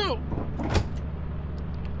fuck out!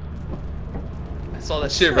 I saw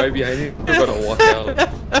that shit right behind you. We're about to walk out.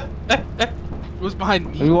 It was behind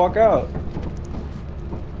Let me me. walk out.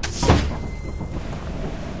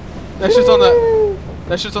 That shit's on the.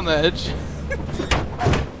 That shit's on the edge.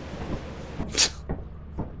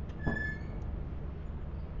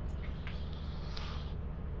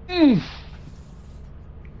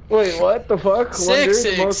 Wait, what the fuck?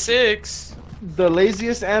 Six. The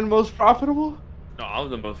laziest and most profitable? No, I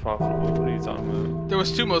was the most profitable. What are you talking about? There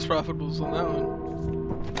was two most profitables on that one.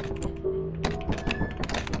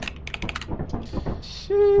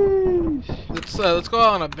 Sheesh. Let's go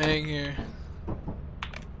out on a bang here.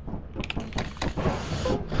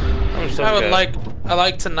 I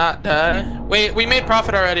like to not die. Wait, we made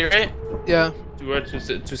profit already, right? Yeah. We're at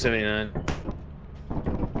 279.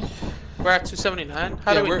 We're at 279.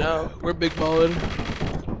 How do we know? We're big ballin'.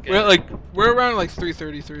 We're around like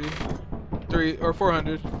 333,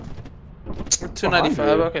 400. We're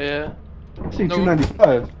 295. Okay, yeah. I see No.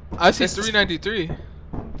 295. I see This is- 393.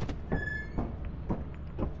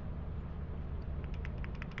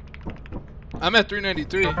 I'm at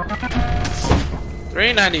 393.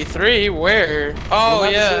 393. Where? Oh What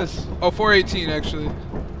map yeah. is this? Oh, 418 actually.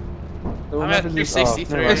 What I'm map at is this? 363.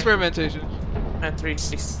 never mind. Experimentation. I'm at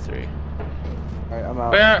 363. Alright, I'm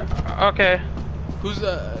out. Where? Okay. Who's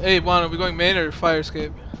hey Juan, are we going main or fire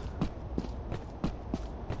escape?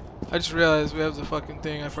 I just realized we have the fucking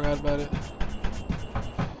thing, I forgot about it.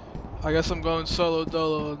 I guess I'm going solo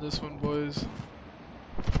dolo on this one, boys.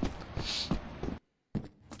 What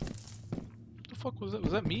the fuck was that?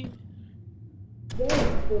 Was that me?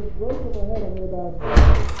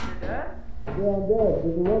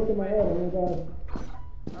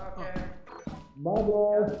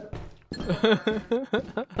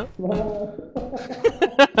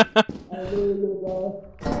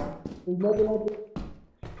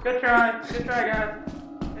 Good try. Good try, guys.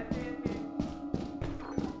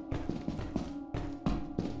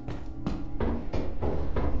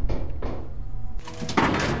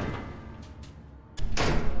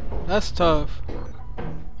 That's tough.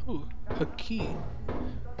 Ooh, a key.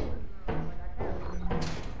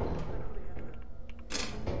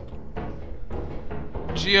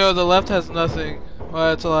 Geo, the left has nothing. Well,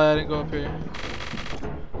 that's a lie, I didn't go up here.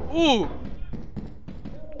 Ooh!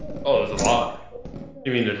 Oh, there's a lot.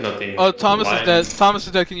 You mean there's nothing? Oh, Thomas is lying? dead. Thomas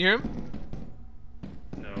is dead, can you hear him?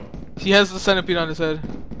 No. He has the centipede on his head.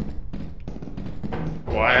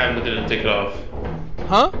 Why am I gonna take it off?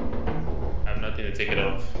 Huh? I have nothing to take it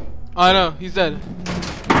off. Oh, I know, he's dead.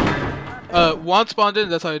 Juan spawned in,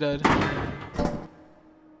 that's how he died.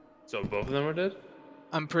 So both of them are dead?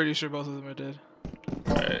 I'm pretty sure both of them are dead.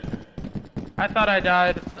 Alright. I thought I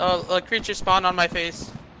died. A creature spawned on my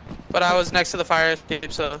face, but I was next to the fire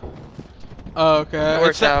escape, so Oh, okay. It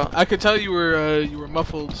worked out. I could tell you were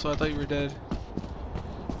muffled, so I thought you were dead.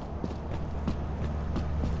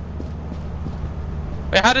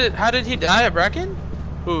 wait, how did he die? A Bracken?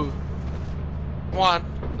 Who? Juan.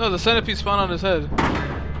 No, the centipede spawned on his head.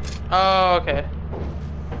 Oh, okay.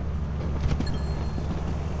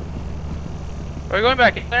 Are we going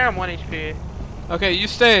back in there? I'm 1 HP. Okay, you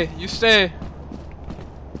stay. You stay.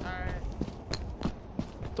 Alright.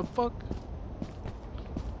 What the fuck?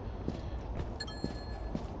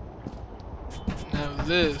 Now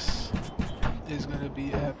this is gonna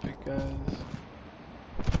be epic, guys.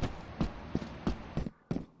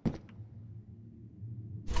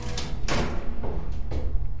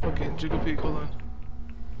 Fucking Jiggle Peak, hold on.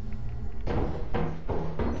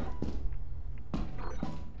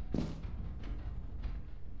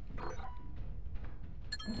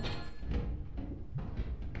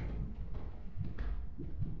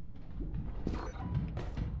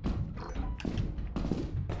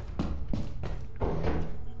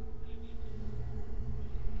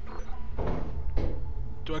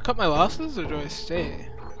 Do I cut my losses or do I stay?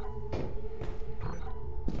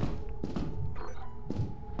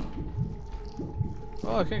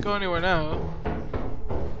 Oh, I can't go anywhere now.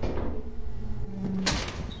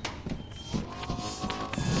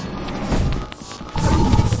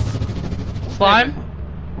 Slime?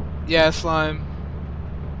 Yeah, slime.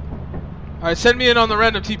 Alright, send me in on the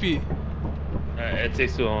random TP. It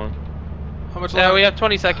takes too long. How much Yeah, longer? we have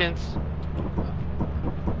 20 seconds.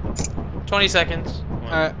 20 seconds.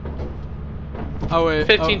 Alright. I'll wait.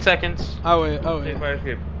 15 seconds. I'll wait. I'll Take wait. fire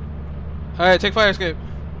escape. Alright, take fire escape.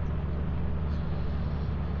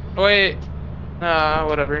 Wait.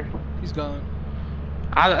 Whatever. He's gone.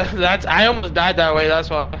 I almost died that way, that's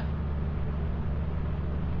why.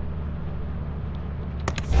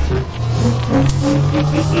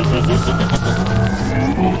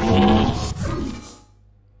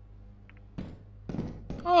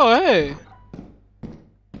 Oh, hey!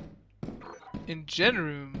 In gen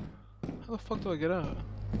room. How the fuck do I get out?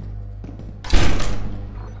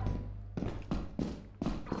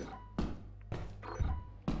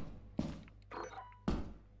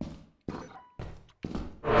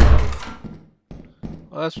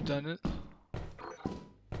 Well, that's redundant.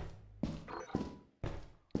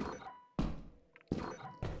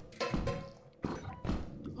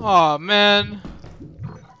 Aw, man.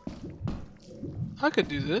 I could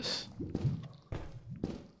do this.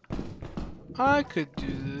 I could do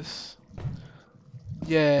this.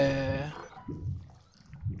 Yeah.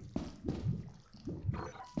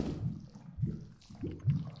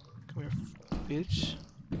 Come here, bitch.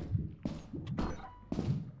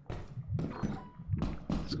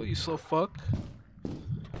 Let's go, you slow fuck.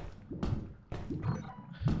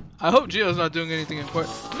 I hope Gio's not doing anything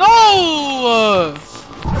important. No!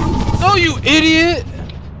 No, you idiot!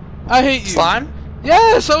 I hate you. Slime?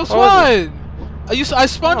 Yes, I was What was fine. I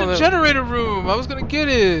spawned Oh, in that- generator room. I was gonna get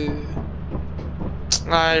it.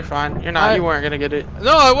 Nah, you're fine. You're not. I- You weren't gonna get it.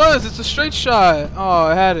 No, I was. It's a straight shot. Oh,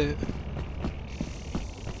 I had it.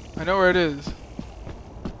 I know where it is.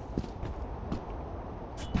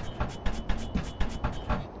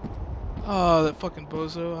 Oh, that fucking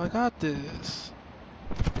bozo. I got this.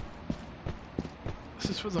 This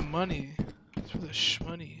is for the money. It's for the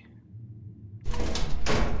shmoney.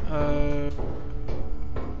 I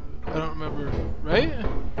don't remember. Right?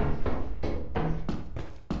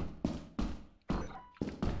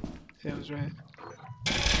 Yeah, I was right.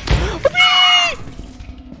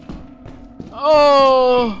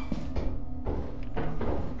 Oh!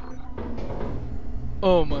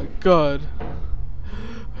 Oh my god.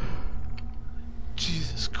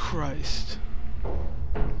 Jesus Christ.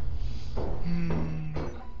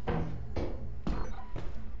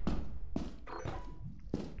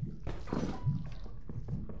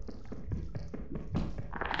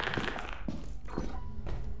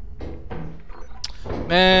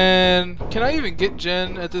 Man, can I even get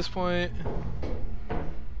Gen at this point?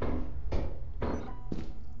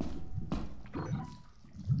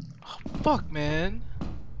 fuck, man?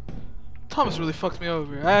 Thomas really fucked me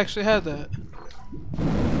over. I actually had that.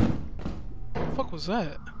 What the fuck was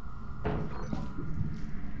that?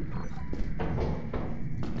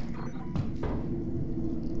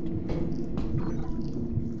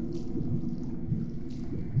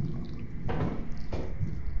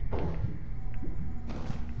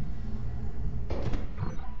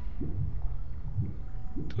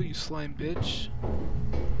 Go, you slime bitch.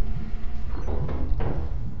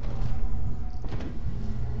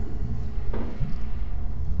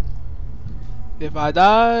 If I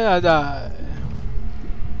die, I die.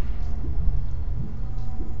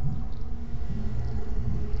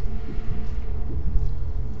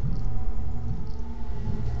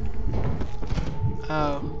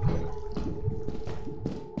 Ow.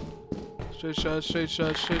 Straight shot, straight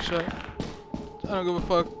shot, straight shot. I don't give a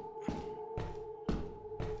fuck.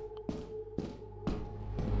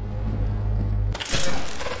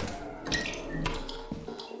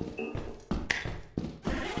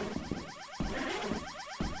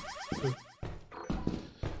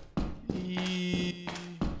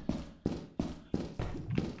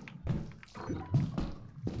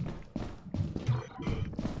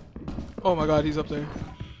 Oh my god, he's up there.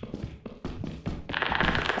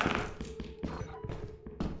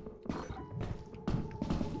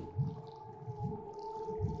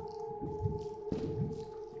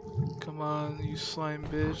 Come on, you slime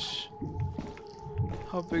bitch.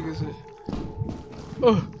 How big is it?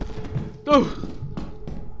 Oh! No!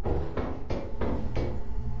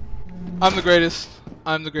 I'm the greatest.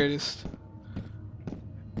 I'm the greatest.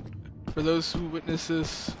 For those who witness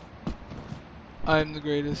this, I'm the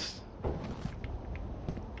greatest.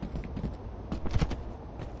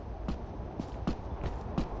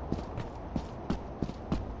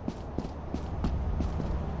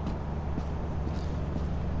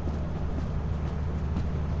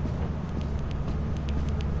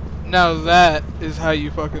 Now that is how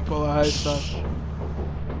you fucking pull a high stuff.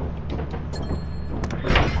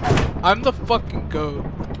 I'm the fucking goat.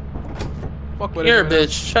 Fuck whatever. You're a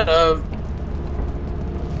bitch. Shut up.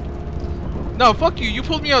 No, fuck you. You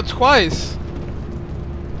pulled me out twice.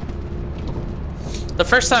 The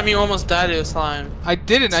first time you almost died to a slime. I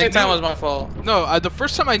didn't. Second time was my fault. No, the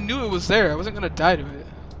first time I knew it was there. I wasn't gonna die to it.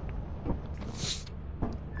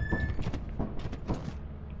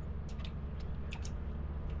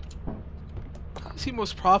 Is he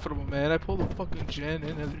most profitable, man? I pulled a fucking gen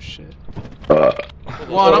and other shit.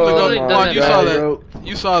 Juan, I'm the goat. Juan, you saw that.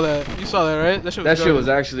 You saw that. You saw that, right? That shit was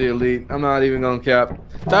actually elite. I'm not even gonna cap.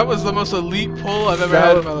 That was the most elite pull I've ever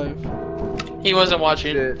had in my life. He wasn't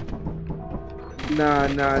watching. Shit.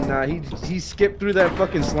 Nah. He skipped through that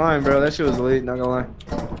fucking slime, bro. That shit was elite, not gonna lie.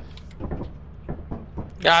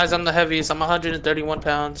 Guys, I'm the heaviest. I'm 131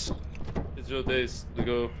 pounds. It's your days to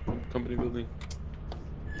go company building.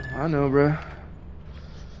 I know, bro.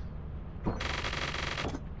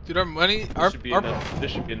 Dude, our money, This should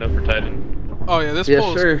be enough for Titan. Oh yeah, this Yeah,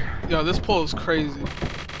 pull. sure. Yo, this pull is crazy.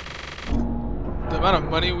 The amount of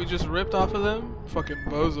money we just ripped off of them, fucking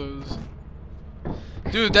bozos.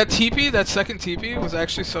 Dude, that TP, that second TP was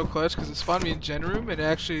actually so clutch because it spawned me in gen room and it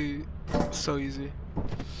actually was so easy.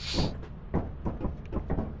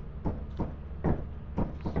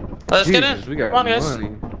 Let's get Jesus, in. we got Come on, guys.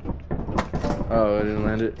 money. Oh, I didn't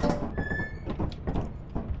land it.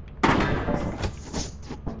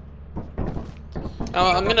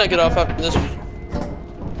 I'm gonna get off after this.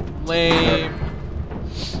 Lame.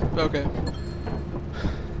 Okay.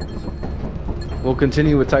 We'll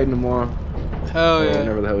continue with Titan tomorrow. Hell yeah.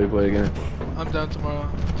 Whenever the hell we play again. I'm down tomorrow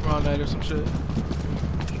night or some shit.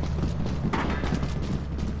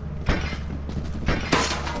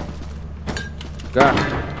 God.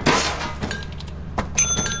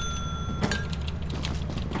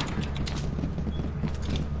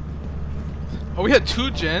 Oh, we had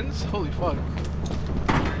 2 gens? Holy fuck.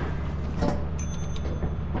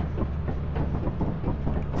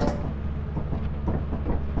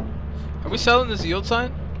 Are we selling this yield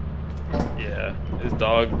sign? Yeah, it's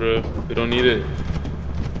dog, bro. We don't need it.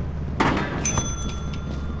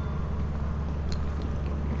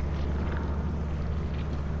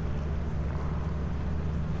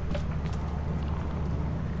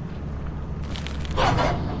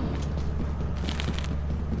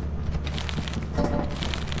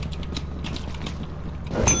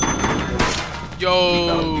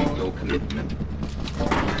 Yo. No commitment.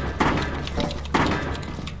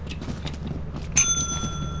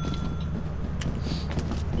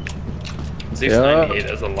 Yeah. 698,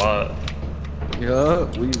 that's a lot. Yeah,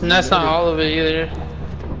 And that's not all of it either.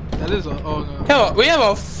 That is a, oh no. Hell, we have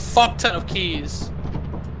a fuck ton of keys.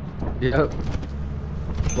 Yep.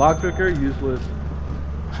 Block cooker, useless.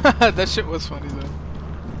 That shit was funny though.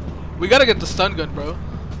 We gotta get the stun gun, bro.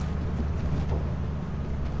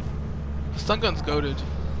 The stun gun's goated.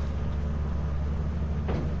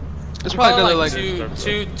 It's probably another like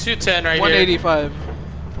 210 right here. 185.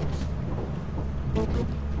 Oh,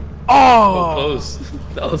 Oh, close.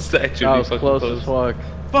 That was actually That was fucking close close. as fuck.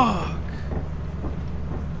 fuck.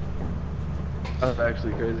 That was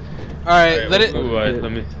actually crazy. Alright, let it Ooh,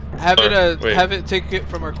 let me. have it wait. have it take it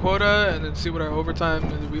from our quota and then see what our overtime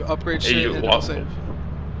and then we upgrade Hey, shit you and walk- it'll save.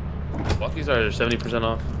 Walkies are 70%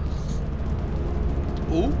 off.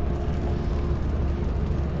 Ooh.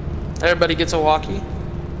 Everybody gets a walkie.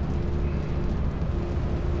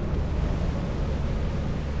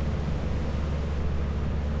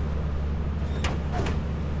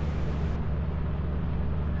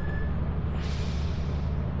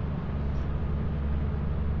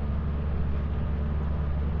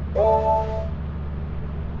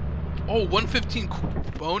 Oh, 115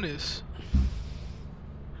 bonus.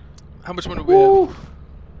 How much money do we have?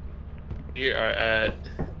 We are at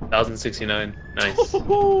 1,069. Nice.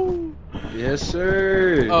 Yes,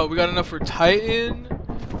 sir. Oh, we got enough for Titan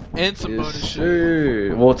and some yes, bonus shit.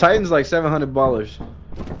 sir. Well, Titan's like $700.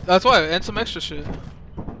 That's why, and some extra shit.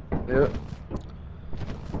 Yep.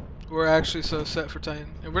 We're actually so set for Titan.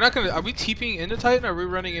 And we're not gonna. Are we TPing into Titan or are we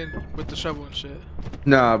running in with the shovel and shit?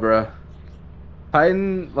 Nah, bruh.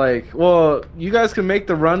 Titan, like, well, you guys can make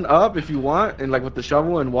the run up if you want, and like with the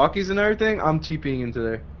shovel and walkies and everything, I'm TPing into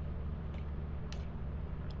there.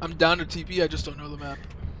 I'm down to TP, I just don't know the map.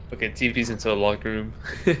 Okay, TP's into a locker room.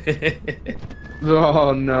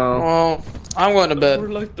 Oh no. Well, I'm going to We're bed.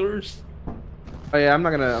 locked doors. Oh yeah, I'm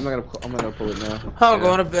gonna pull it now. I'm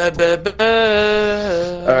going to bed.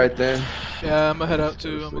 All right then. Yeah, I'm gonna head out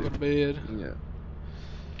too. I'm gonna go to bed. Yeah.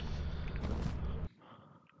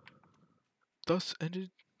 Thus ended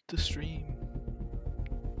the stream.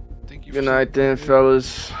 Thank you. Good for night then,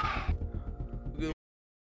 fellas.